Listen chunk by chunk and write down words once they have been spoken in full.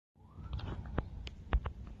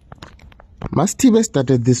Masethibe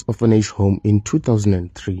started this orphanage home in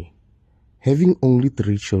 2003, having only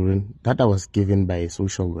 3 children that I was given by a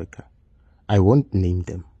social worker. I won't name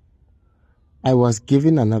them. I was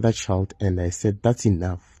given another child and I said, that's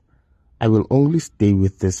enough. I will only stay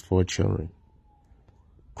with these 4 children.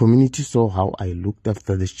 Community saw how I looked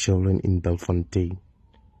after these children in Belfontein.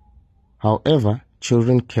 However,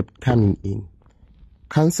 children kept coming in.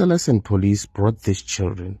 Councillors and police brought these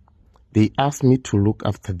children. They asked me to look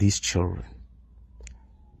after these children.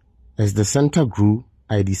 As the center grew,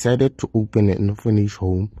 I decided to open an orphanage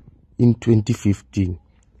home in 2015,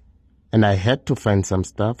 and I had to find some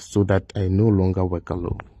staff so that I no longer work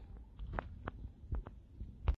alone.